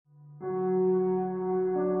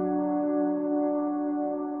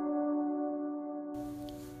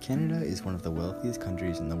Canada is one of the wealthiest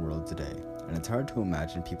countries in the world today, and it's hard to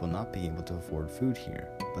imagine people not being able to afford food here,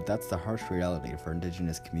 but that's the harsh reality for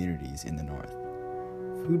Indigenous communities in the North.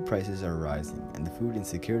 Food prices are rising, and the food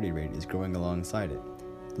insecurity rate is growing alongside it.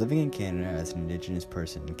 Living in Canada as an Indigenous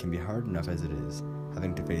person can be hard enough as it is,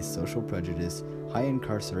 having to face social prejudice, high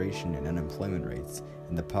incarceration and unemployment rates,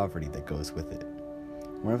 and the poverty that goes with it.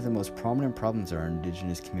 One of the most prominent problems our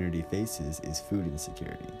Indigenous community faces is food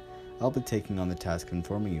insecurity. I'll be taking on the task of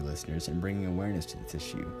informing you listeners and bringing awareness to this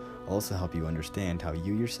issue. I'll also help you understand how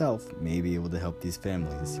you yourself may be able to help these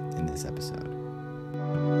families in this episode.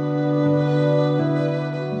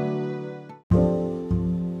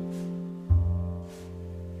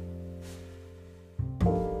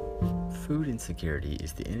 Food insecurity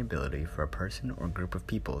is the inability for a person or group of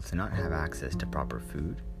people to not have access to proper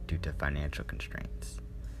food due to financial constraints.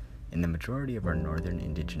 In the majority of our northern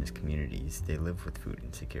Indigenous communities, they live with food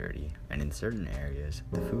insecurity, and in certain areas,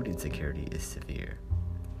 the food insecurity is severe.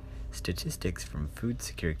 Statistics from Food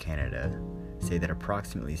Secure Canada say that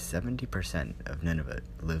approximately 70% of Nunavut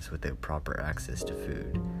lives without proper access to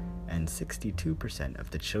food, and 62% of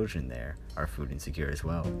the children there are food insecure as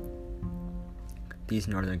well. These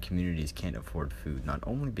northern communities can't afford food not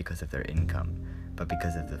only because of their income, but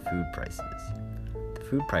because of the food prices.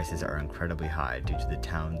 Food prices are incredibly high due to the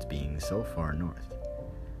towns being so far north.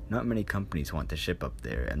 Not many companies want to ship up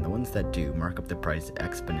there, and the ones that do mark up the price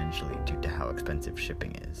exponentially due to how expensive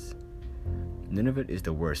shipping is. Nunavut is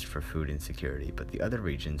the worst for food insecurity, but the other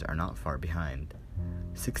regions are not far behind.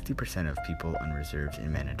 60% of people on reserves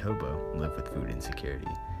in Manitoba live with food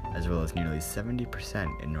insecurity, as well as nearly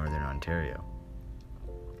 70% in Northern Ontario.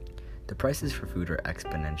 The prices for food are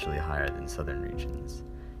exponentially higher than southern regions.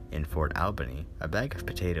 In Fort Albany, a bag of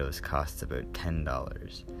potatoes costs about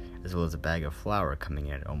 $10, as well as a bag of flour coming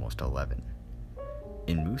in at almost $11.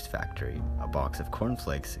 In Moose Factory, a box of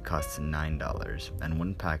cornflakes costs $9, and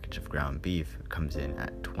one package of ground beef comes in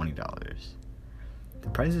at $20. The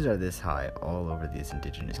prices are this high all over these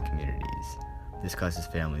Indigenous communities. This causes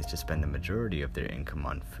families to spend the majority of their income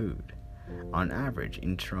on food. On average,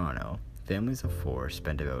 in Toronto, families of 4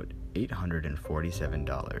 spend about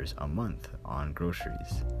 $847 a month on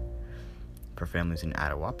groceries. For families in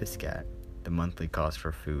Attawapiskat, the monthly cost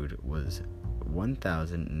for food was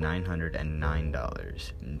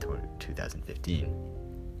 $1,909 in 2015.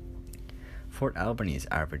 Fort Albany's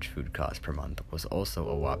average food cost per month was also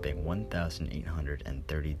a whopping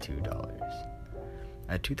 $1,832.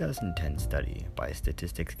 A 2010 study by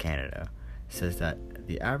Statistics Canada says that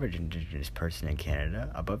the average Indigenous person in Canada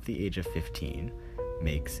above the age of 15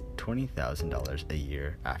 makes $20,000 a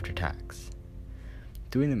year after tax.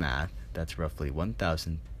 Doing the math, that's roughly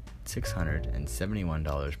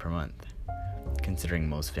 $1,671 per month. Considering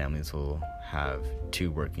most families will have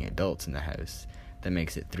 2 working adults in the house, that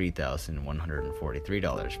makes it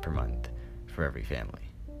 $3,143 per month for every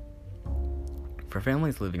family. For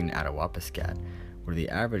families living in Attawapiskat, where the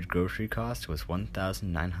average grocery cost was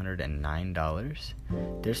 $1,909,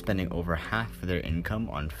 they're spending over half of their income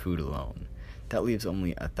on food alone. That leaves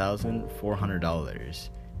only $1,400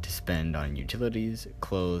 to spend on utilities,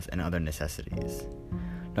 clothes, and other necessities.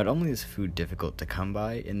 Not only is food difficult to come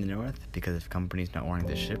by in the north because of companies not wanting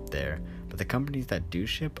to ship there, but the companies that do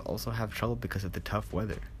ship also have trouble because of the tough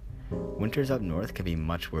weather. Winters up north can be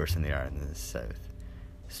much worse than they are in the south.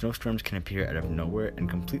 Snowstorms can appear out of nowhere and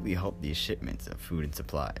completely halt these shipments of food and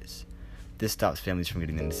supplies. This stops families from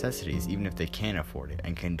getting the necessities even if they can afford it,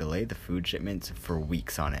 and can delay the food shipments for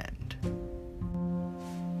weeks on end.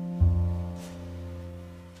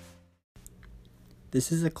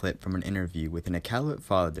 This is a clip from an interview with an Iqaluit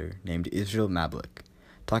father named Israel Mablik,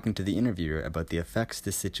 talking to the interviewer about the effects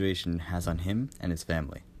this situation has on him and his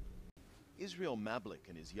family. Israel Mablik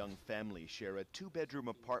and his young family share a 2-bedroom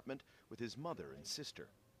apartment with his mother and sister.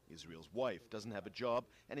 Israel's wife doesn't have a job,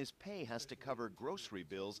 and his pay has to cover grocery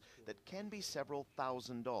bills that can be several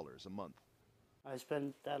 $1,000s a month. I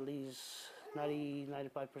spend at least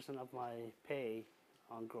 95% of my pay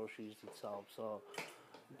on groceries itself. So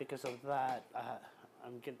because of that,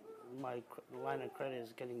 my line of credit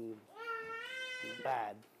is getting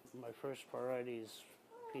bad. My first priority is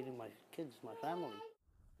feeding my kids, my family.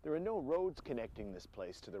 There are no roads connecting this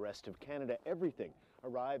place to the rest of Canada. Everything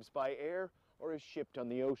arrives by air or is shipped on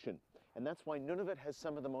the ocean. And that's why Nunavut has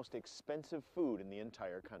some of the most expensive food in the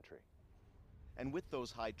entire country. And with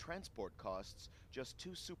those high transport costs, just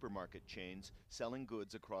 2 supermarket chains selling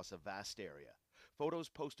goods across a vast area. Photos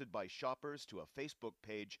posted by shoppers to a Facebook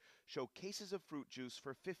page show cases of fruit juice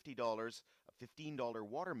for $50, a $15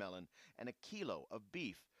 watermelon, and a kilo of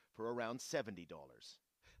beef for around $70.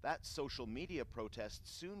 That social media protest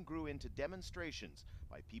soon grew into demonstrations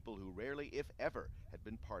by people who rarely, if ever, had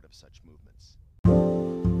been part of such movements.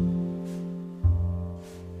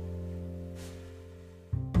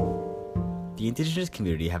 The Indigenous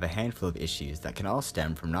community have a handful of issues that can all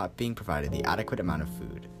stem from not being provided the adequate amount of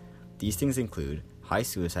food. These things include high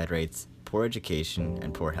suicide rates, poor education,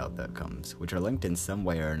 and poor health outcomes, which are linked in some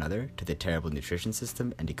way or another to the terrible nutrition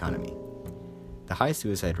system and economy. The high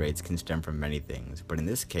suicide rates can stem from many things, but in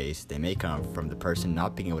this case, they may come from the person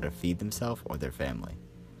not being able to feed themselves or their family.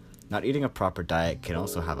 Not eating a proper diet can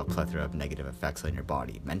also have a plethora of negative effects on your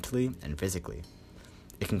body, mentally and physically.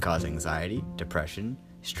 It can cause anxiety, depression,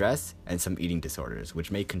 stress, and some eating disorders,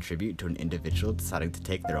 which may contribute to an individual deciding to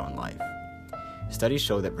take their own life. Studies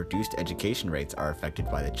show that reduced education rates are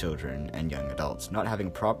affected by the children and young adults not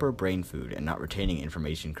having proper brain food and not retaining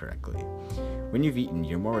information correctly. When you've eaten,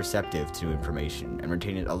 you're more receptive to information and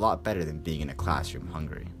retain it a lot better than being in a classroom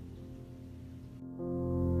hungry.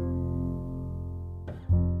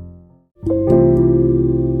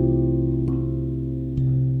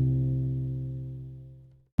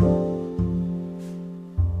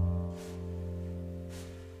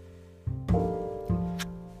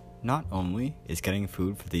 Not only is getting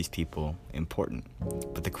food for these people important,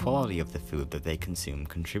 but the quality of the food that they consume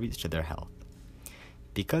contributes to their health.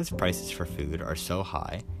 Because prices for food are so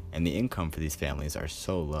high and the income for these families are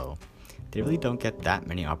so low, they really don't get that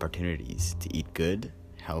many opportunities to eat good,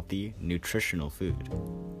 healthy, nutritional food.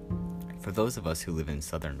 For those of us who live in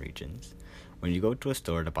southern regions, when you go to a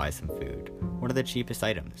store to buy some food, what are the cheapest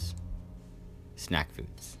items? Snack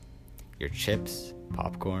foods. Your chips,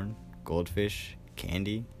 popcorn, goldfish,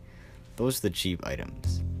 candy. Those are the cheap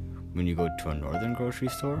items. When you go to a northern grocery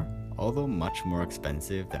store, although much more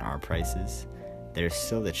expensive than our prices, they're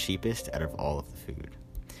still the cheapest out of all of the food.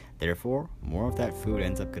 Therefore, more of that food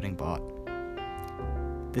ends up getting bought.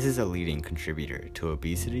 This is a leading contributor to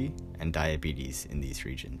obesity and diabetes in these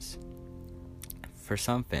regions. For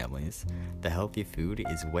some families, the healthy food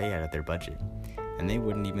is way out of their budget, and they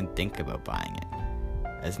wouldn't even think about buying it.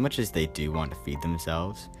 As much as they do want to feed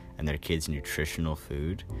themselves and their kids nutritional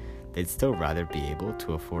food, they'd still rather be able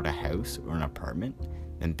to afford a house or an apartment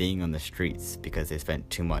than being on the streets because they spent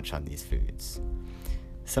too much on these foods.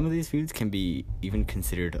 Some of these foods can be even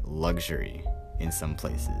considered luxury in some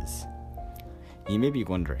places. You may be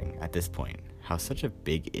wondering at this point how such a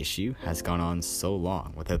big issue has gone on so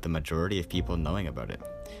long without the majority of people knowing about it,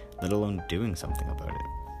 let alone doing something about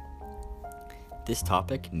it. This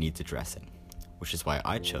topic needs addressing, which is why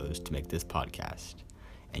I chose to make this podcast,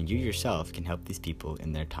 and you yourself can help these people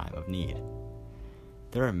in their time of need.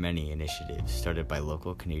 There are many initiatives started by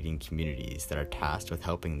local Canadian communities that are tasked with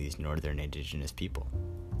helping these northern Indigenous people.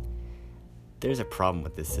 There's a problem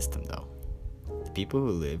with this system though. The people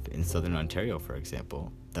who live in southern Ontario, for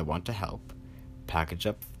example, that want to help, package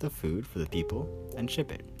up the food for the people and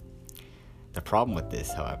ship it. The problem with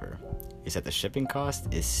this, however, is that the shipping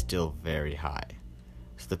cost is still very high.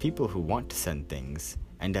 So the people who want to send things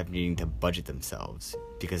end up needing to budget themselves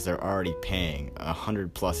because they're already paying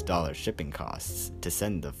 $100+ shipping costs to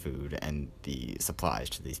send the food and the supplies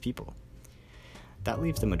to these people. That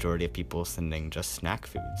leaves the majority of people sending just snack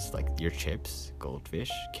foods like your chips,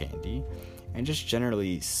 goldfish, candy, and just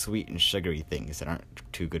generally sweet and sugary things that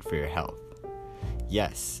aren't too good for your health.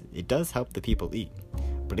 Yes, it does help the people eat,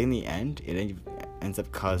 but in the end, it ends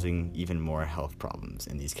up causing even more health problems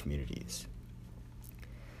in these communities.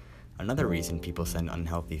 Another reason people send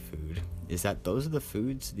unhealthy food is that those are the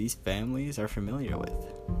foods these families are familiar with.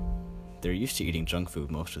 They're used to eating junk food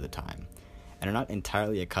most of the time, and are not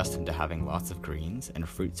entirely accustomed to having lots of greens and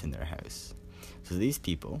fruits in their house. So these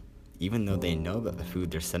people, even though they know that the food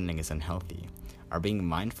they're sending is unhealthy, are being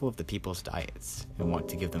mindful of the people's diets and want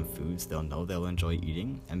to give them foods they'll know they'll enjoy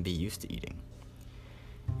eating and be used to eating.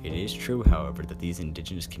 It is true, however, that these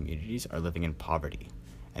Indigenous communities are living in poverty,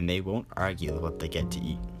 and they won't argue what they get to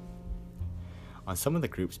eat. On some of the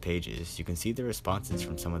group's pages, you can see the responses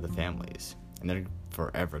from some of the families, and they're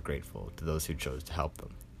forever grateful to those who chose to help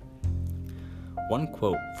them. One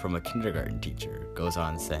quote from a kindergarten teacher goes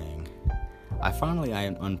on saying, I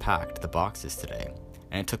unpacked the boxes today,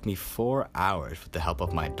 and it took me 4 hours with the help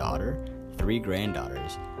of my daughter, 3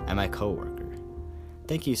 granddaughters, and my co-worker.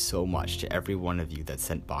 Thank you so much to every one of you that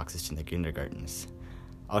sent boxes to the kindergartens.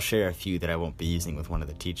 I'll share a few that I won't be using with one of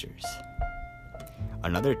the teachers.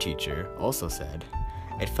 Another teacher also said,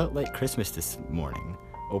 it felt like Christmas this morning,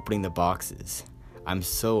 opening the boxes. I'm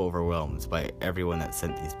so overwhelmed by everyone that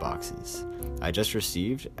sent these boxes. I just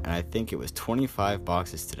received, and I think it was 25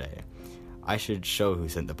 boxes today. I should show who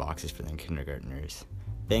sent the boxes for the kindergartners.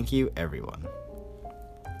 Thank you, everyone.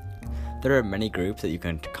 There are many groups that you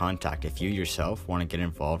can contact if you yourself want to get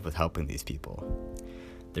involved with helping these people.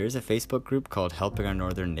 There is a Facebook group called Helping Our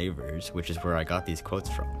Northern Neighbors, which is where I got these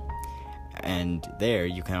quotes from. And there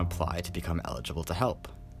you can apply to become eligible to help.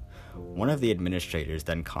 One of the administrators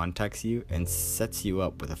then contacts you and sets you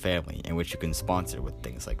up with a family in which you can sponsor with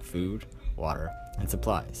things like food, water, and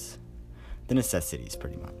supplies. The necessities,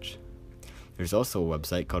 pretty much. There's also a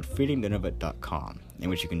website called feedingnunavut.com in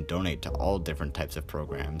which you can donate to all different types of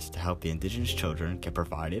programs to help the Indigenous children get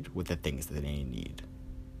provided with the things that they need.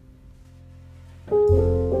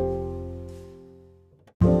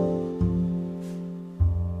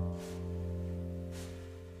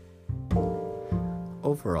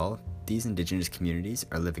 Overall, these Indigenous communities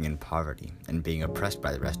are living in poverty and being oppressed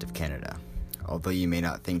by the rest of Canada. Although you may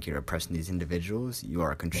not think you're oppressing these individuals, you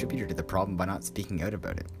are a contributor to the problem by not speaking out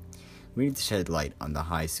about it. We need to shed light on the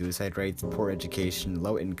high suicide rates, poor education,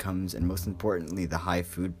 low incomes, and most importantly, the high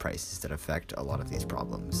food prices that affect a lot of these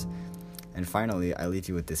problems. And finally, I leave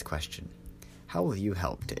you with this question. How will you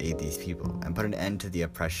help to aid these people and put an end to the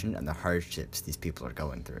oppression and the hardships these people are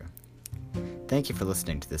going through? Thank you for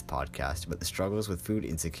listening to this podcast about the struggles with food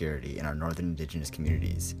insecurity in our Northern Indigenous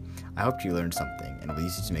communities. I hope you learned something and will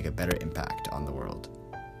use it to make a better impact on the world.